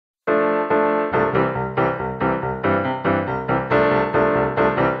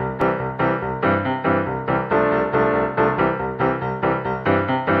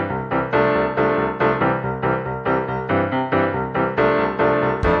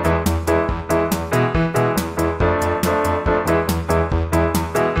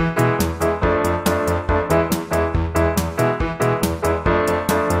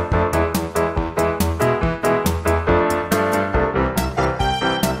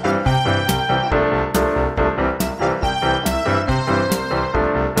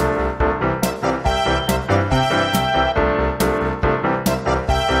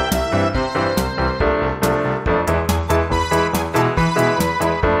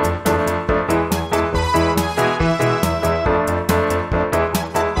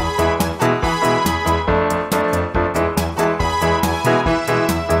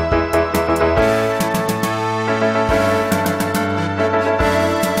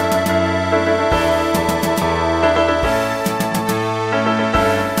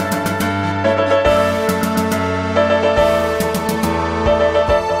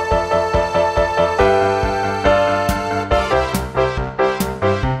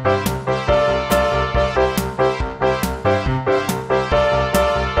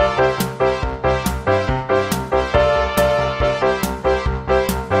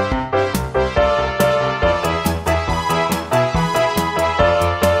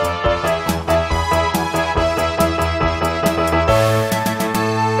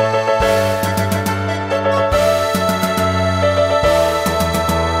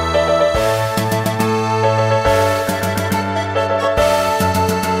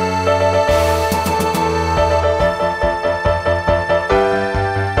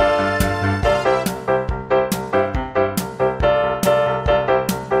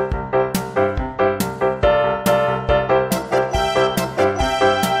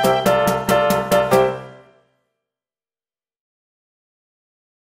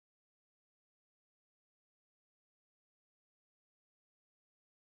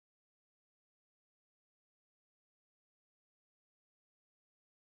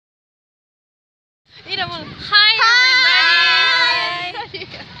Hi everybody.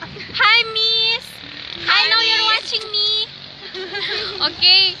 Hi Miss. I know you're watching me.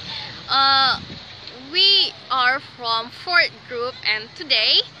 Okay. We are from fourth group, and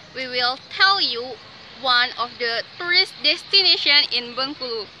today we will tell you one of the tourist destination in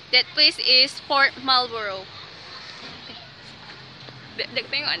Bengkulu. That place is Fort Malboro.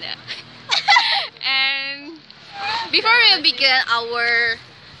 Tengok ada. And before we begin our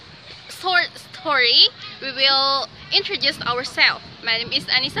short story, we will introduce ourselves. My name is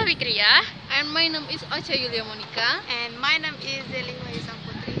Anissa Fikriya. And my name is Ocha Yulia Monica. And my name is Zelingwa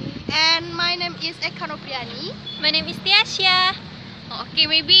Putri. And my name is Ekanopriani. My name is Tiasya. Okay,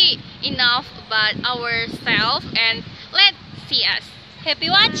 maybe enough about ourselves, and let's see us. Happy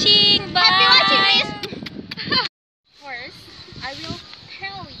watching! Bye! Happy watching, miss! First, I will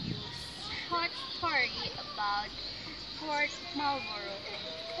tell you short story about Fort Malboro.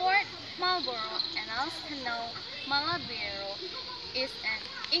 Fort Malboro, and also known Malabero, is an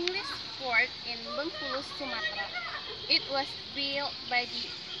English fort in Bengkulu, Sumatra. It was built by the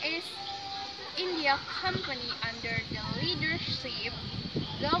East India Company under the leadership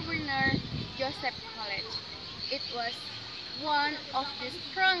Governor Joseph College. It was one of the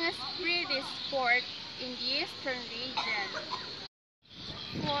strongest British forts in the eastern region.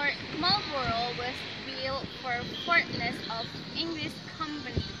 Fort Marlborough was built for fortress of English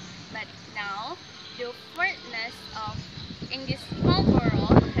company, but now the fortress of English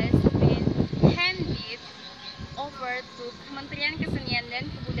Marlborough has been handed over to Kementerian Kesenian dan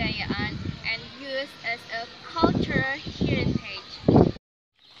Kebudayaan and used as a cultural heritage.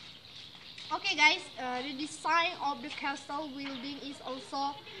 Okay guys, the design of the castle building is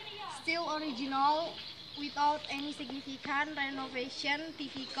also still original without any significant renovation,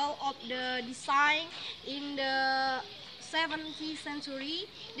 typical of the design in the 17th century.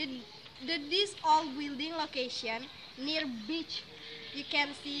 This old building location near beach, you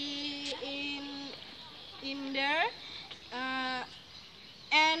can see in there,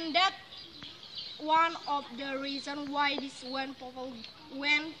 and that one of the reason why this when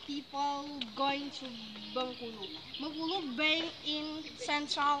people going to Bengkulu being in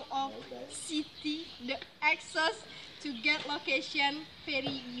central of city, the access to get location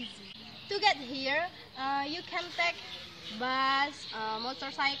very easy. To get here, you can take bus,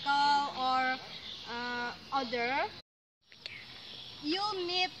 motorcycle, or other. You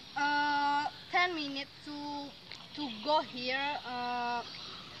need 10 minutes to go here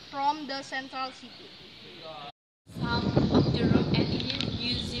from the central city. Some of the room and it is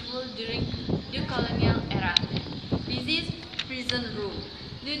usable during the colonial era. This is prison room.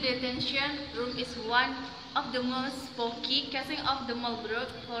 The detention room is one of the most spooky casing of the Marlborough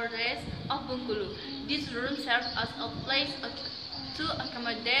forest of Bengkulu. This room serves as a place to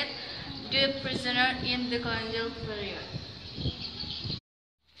accommodate the prisoner in the colonial period.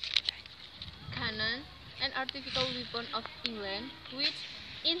 Cannon, an artificial weapon of England, which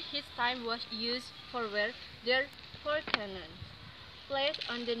in his time was used for war. There are 4 cannons placed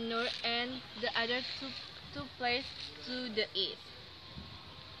on the north and the other two placed to the east.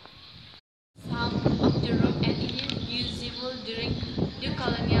 Some of the room and it is usable during the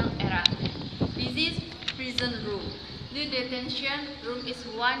colonial era. This is prison room. The detention room is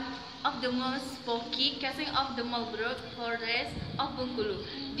one of the most spooky casing of the Marlborough forest of Bengkulu.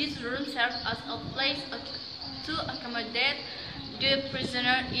 This room serves as a place to accommodate the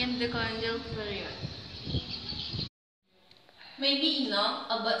prisoner in the colonial period. Maybe you know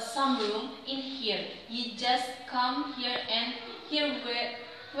about some room in here. You just come here and here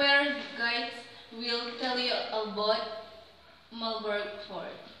where the guides will tell you about Marlborough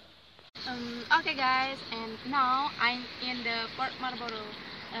Fort. Okay guys, and now I'm in the Fort Marlborough.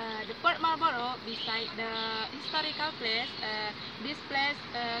 The Fort Marlborough, beside the historical place, this place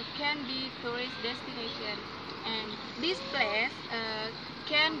can be tourist destination, and this place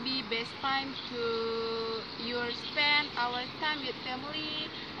can be best time to your spend our time with family,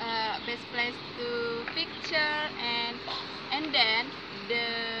 best place to picture, and then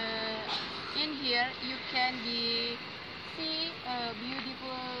in here you can see a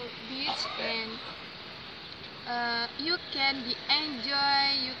beautiful beach, and you can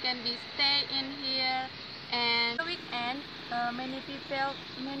enjoy, you can stay in here. And the weekend, many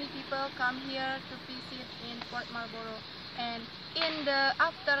people come here to visit in Fort Marlborough, and in the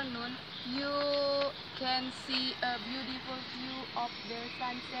afternoon you can see a beautiful view of the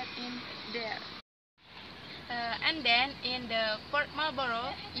sunset in there. And then in the Fort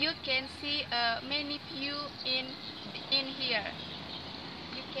Marlborough you can see many view in here.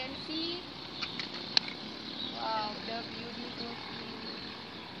 You can see, wow, the beautiful view.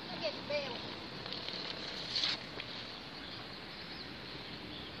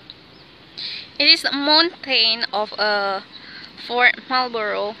 It is a mountain of Fort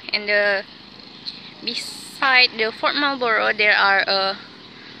Marlboro, and beside the Fort Marlboro there are a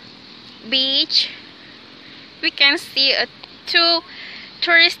beach. We can see two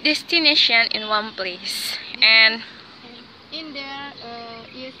tourist destination in one place, and in there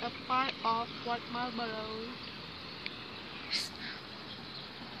is a part of Fort Marlboro.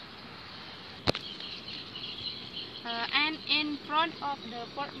 And in front of the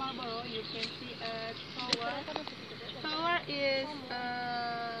Fort Marlboro, you can see a tower. Tower is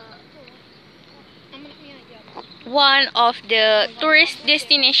one of the tourist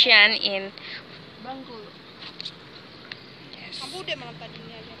destination in Bengkulu.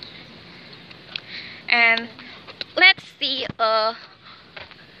 And let's see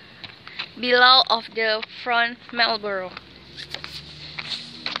below of the front Marlboro.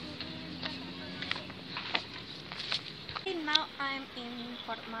 Now I'm in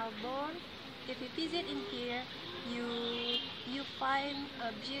Fort Marlboro. If you visit in here, you find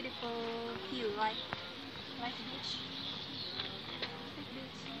a beautiful view like this.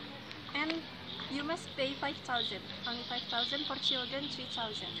 And you must pay 5,000. Only 5,000 for children,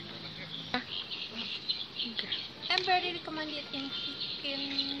 3,000. I'm very recommended in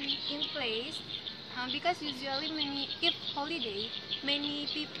place because usually if holiday many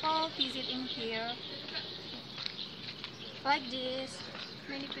people visit in here like this,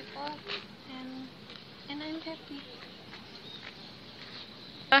 many people, and I'm happy.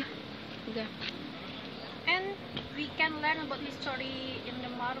 And we can learn about history in the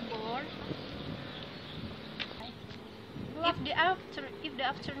Marlboro. If the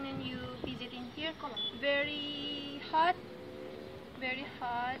afternoon you visit in here, very hot.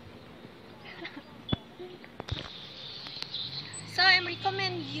 So I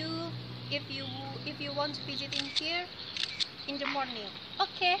recommend you if you want to visit in here in the morning.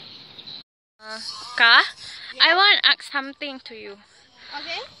 Okay. Ka, I want to ask something to you.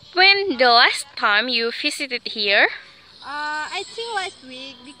 Okay. When the last time you visited here? I think last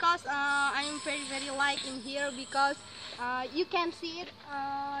week because I'm very like in here because you can see it.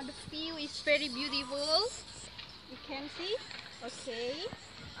 The view is very beautiful. You can see. Okay.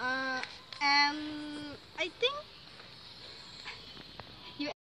 And I think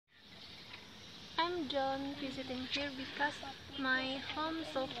I'm done visiting here because my home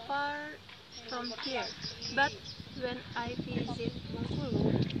so far from here. But when I visit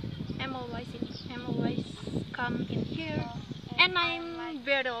Bengkulu, I'm always come in here, and I'm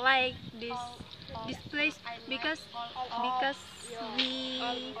very like this place because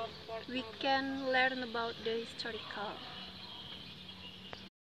we can learn about the historical.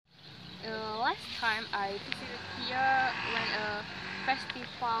 Last time I visited here when a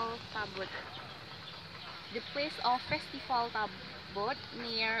festival tabut. The place of festival tabut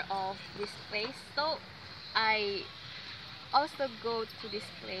near of this place, so I also go to this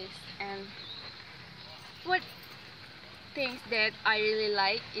place. And what things that I really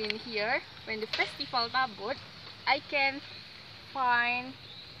like in here, when the festival tabut, I can find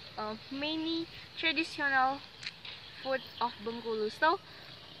many traditional food of Bengkulu. So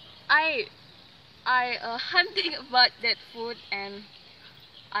I hunting about that food, and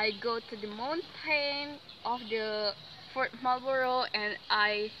I go to the mountain of the Fort Marlboro, and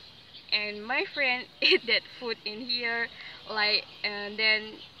I and my friend eat that food in here, and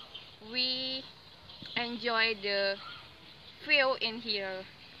then we enjoy the feel in here.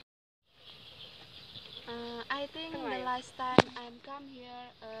 I think the last time I'm come here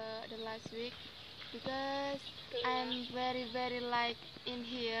the last week because I'm very like in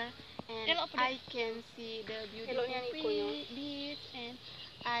here, and I can see the beautiful beach, and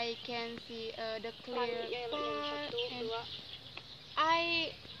I can see the clear part, and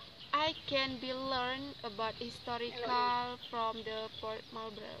I can be learn about historical from the Fort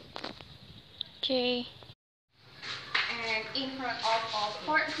Marlboro. Okay. And in front of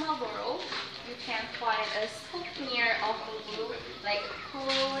Fort Marlboro, you can find a souvenir of Bengkulu, like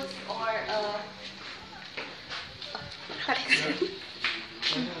clothes or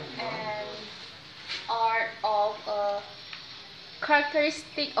and art of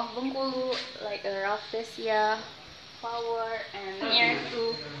characteristic of Bengkulu, like a rafflesia, flower, and near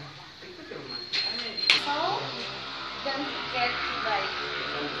to. So don't forget to like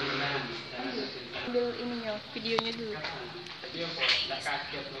ambil ininya, videonya dulu.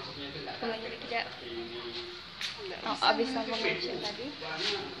 Tidak. Oh, abis sama mention tadi.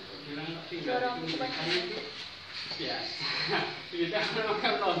 Dorong kebanyakan.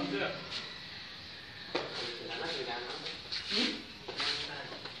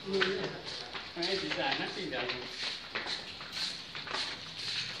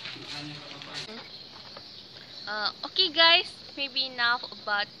 Okay guys, maybe enough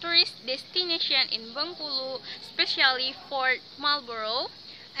about tourist destination in Bengkulu, especially Fort Malboro.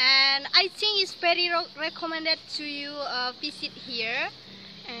 And I think it's very recommended to you visit here.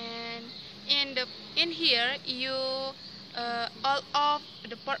 And in here you all of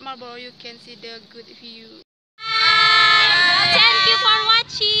the Port Marlboro you can see the good view. Thank you for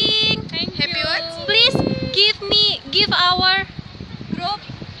watching.